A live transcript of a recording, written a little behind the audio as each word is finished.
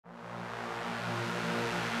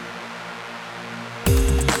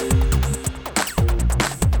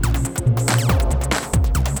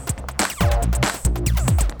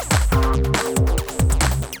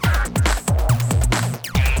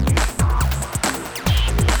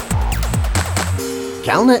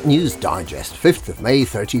Galnet News Digest, 5th of May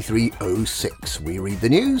 3306. We read the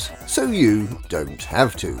news so you don't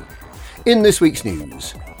have to. In this week's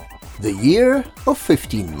news, the year of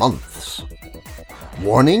 15 months.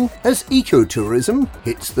 Warning as ecotourism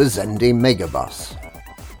hits the Zende megabus.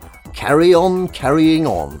 Carry on carrying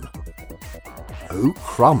on. Oh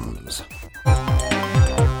crumbs.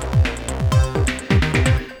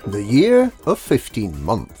 The year of 15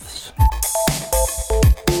 months.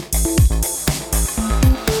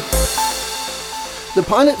 The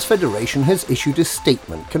Pilots Federation has issued a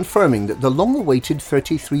statement confirming that the long-awaited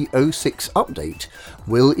 3306 update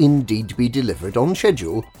will indeed be delivered on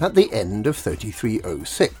schedule at the end of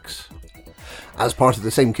 3306. As part of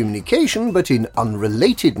the same communication, but in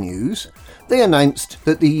unrelated news, they announced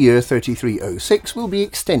that the year 3306 will be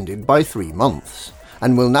extended by 3 months,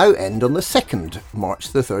 and will now end on the 2nd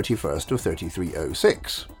March the 31st of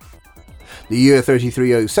 3306. The year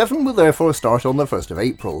 3307 will therefore start on the 1st of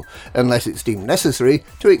April, unless it's deemed necessary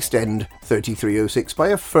to extend 3306 by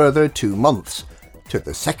a further 2 months, to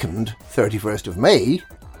the 2nd 31st of May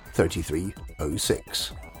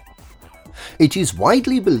 3306. It is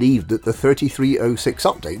widely believed that the 3306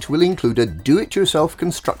 update will include a do-it-yourself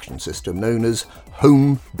construction system known as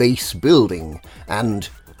Home Base Building and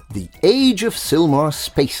the Age of Silmar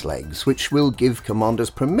Space Legs, which will give commanders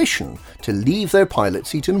permission to leave their pilot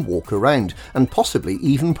seat and walk around, and possibly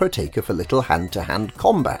even partake of a little hand-to-hand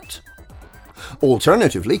combat.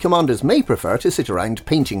 Alternatively, commanders may prefer to sit around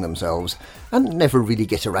painting themselves, and never really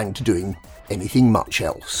get around to doing anything much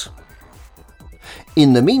else.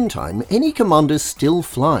 In the meantime, any commanders still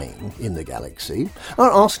flying in the galaxy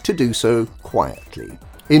are asked to do so quietly,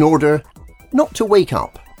 in order not to wake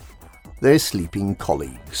up their sleeping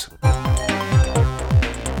colleagues.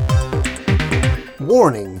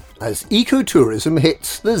 Warning as ecotourism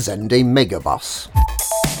hits the Zende megabus.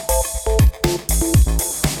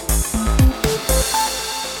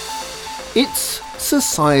 It's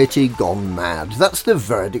society gone mad. That's the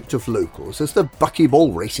verdict of locals as the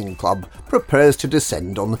Buckyball Racing Club prepares to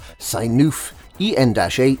descend on Sinuf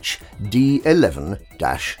EN-H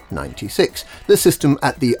D11-96, the system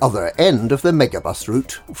at the other end of the megabus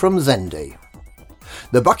route from Zende.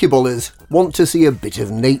 The Buckyballers want to see a bit of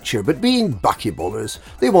nature, but being Buckyballers,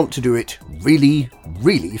 they want to do it really,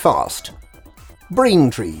 really fast. Brain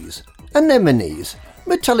trees, anemones,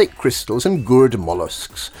 metallic crystals and gourd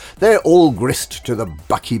mollusks, they're all grist to the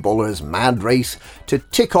Buckyballers' mad race to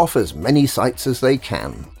tick off as many sites as they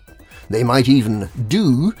can. They might even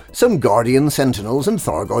do some Guardian Sentinels and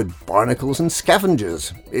Thargoid Barnacles and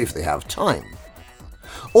Scavengers, if they have time.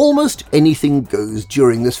 Almost anything goes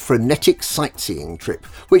during this frenetic sightseeing trip,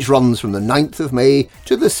 which runs from the 9th of May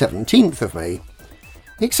to the 17th of May.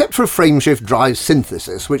 Except for frameshift drive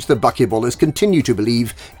synthesis, which the Buckyballers continue to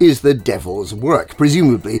believe is the devil's work,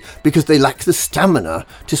 presumably because they lack the stamina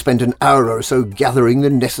to spend an hour or so gathering the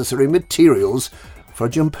necessary materials for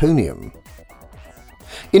Jumponium.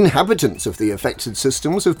 Inhabitants of the affected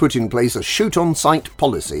systems have put in place a shoot-on-sight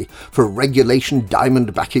policy for regulation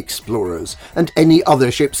Diamondback explorers and any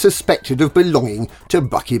other ships suspected of belonging to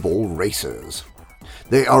Buckyball racers.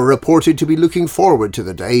 They are reported to be looking forward to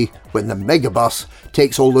the day when the megabus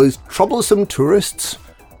takes all those troublesome tourists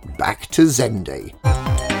back to Zende.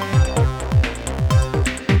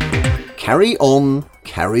 Carry on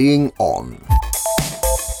carrying on.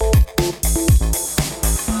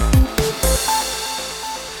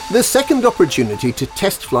 The second opportunity to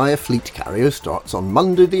test fly a fleet carrier starts on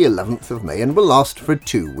Monday the 11th of May and will last for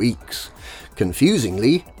 2 weeks.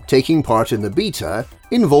 Confusingly, taking part in the beta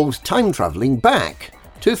involves time travelling back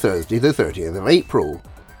to Thursday the 30th of April.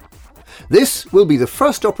 This will be the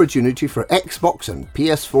first opportunity for Xbox and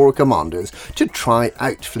PS4 commanders to try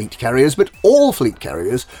out fleet carriers, but all fleet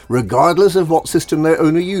carriers, regardless of what system their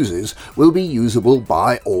owner uses, will be usable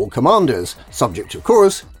by all commanders, subject of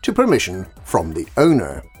course to permission from the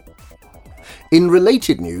owner. In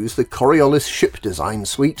related news, the Coriolis ship design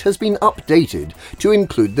suite has been updated to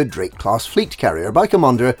include the Drake-class fleet carrier by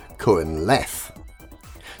Commander Cohen Leth.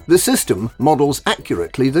 The system models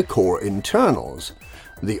accurately the core internals.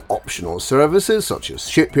 The optional services such as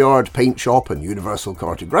shipyard, paint shop and universal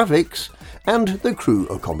cartographics, and the crew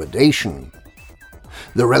accommodation.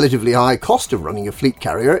 The relatively high cost of running a fleet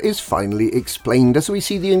carrier is finally explained as we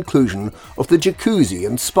see the inclusion of the jacuzzi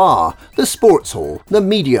and spa, the sports hall, the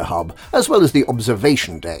media hub, as well as the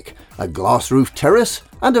observation deck, a glass-roofed terrace,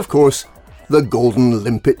 and of course, the golden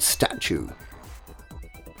limpet statue.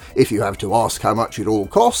 If you have to ask how much it all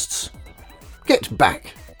costs, get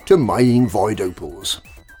back to mining void opals.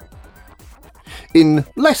 In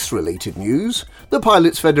less related news, the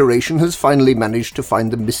Pilots Federation has finally managed to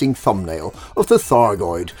find the missing thumbnail of the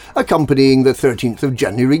Thargoid, accompanying the 13th of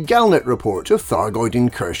January Galnet report of Thargoid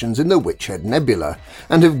incursions in the Witchhead Nebula,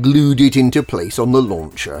 and have glued it into place on the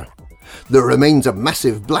launcher. There remains a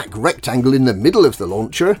massive black rectangle in the middle of the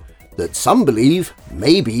launcher that some believe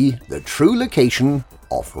may be the true location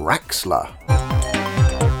of Raxxla.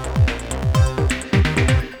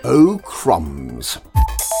 Oh crumbs.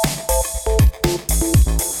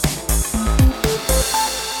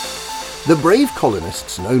 The brave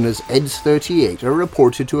colonists known as EDS-38 are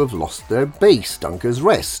reported to have lost their base, Dunker's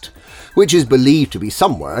Rest, which is believed to be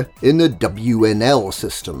somewhere in the WNL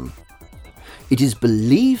system. It is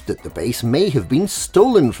believed that the base may have been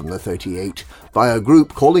stolen from the 38 by a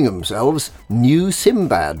group calling themselves New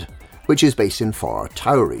Simbad, which is based in Far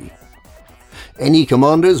Tauri. Any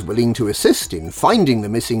commanders willing to assist in finding the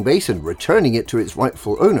missing base and returning it to its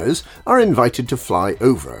rightful owners are invited to fly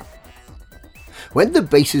over. When the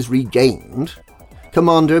base is regained,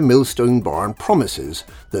 Commander Millstone Barn promises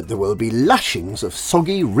that there will be lashings of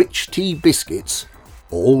soggy rich tea biscuits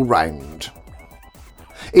all round.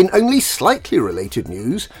 In only slightly related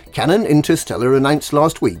news, Canon Interstellar announced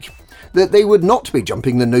last week that they would not be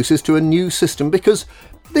jumping the Gnosis to a new system because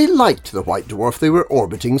they liked the white dwarf they were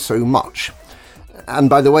orbiting so much. And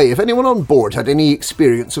by the way, if anyone on board had any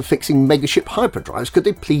experience of fixing megaship hyperdrives, could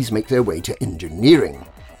they please make their way to engineering?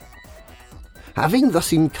 Having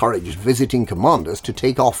thus encouraged visiting commanders to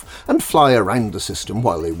take off and fly around the system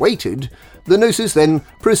while they waited, the Gnosis then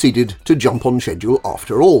proceeded to jump on schedule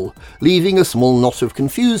after all, leaving a small knot of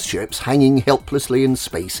confused ships hanging helplessly in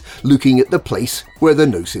space, looking at the place where the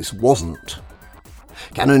Gnosis wasn't.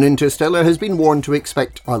 Canon Interstellar has been warned to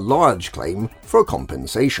expect a large claim for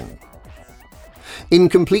compensation. In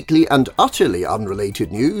completely and utterly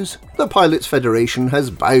unrelated news, the Pilots Federation has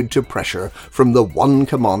bowed to pressure from the one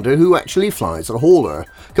commander who actually flies a hauler,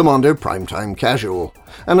 Commander Primetime Casual,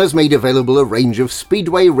 and has made available a range of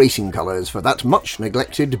Speedway racing colours for that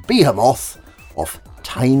much-neglected behemoth of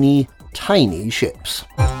tiny, tiny ships.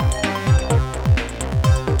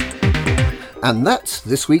 And that's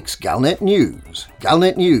this week's Galnet News.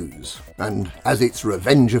 Galnet News. And as it's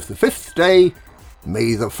Revenge of the Fifth Day,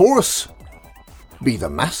 may the Force be the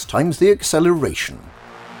mass times the acceleration.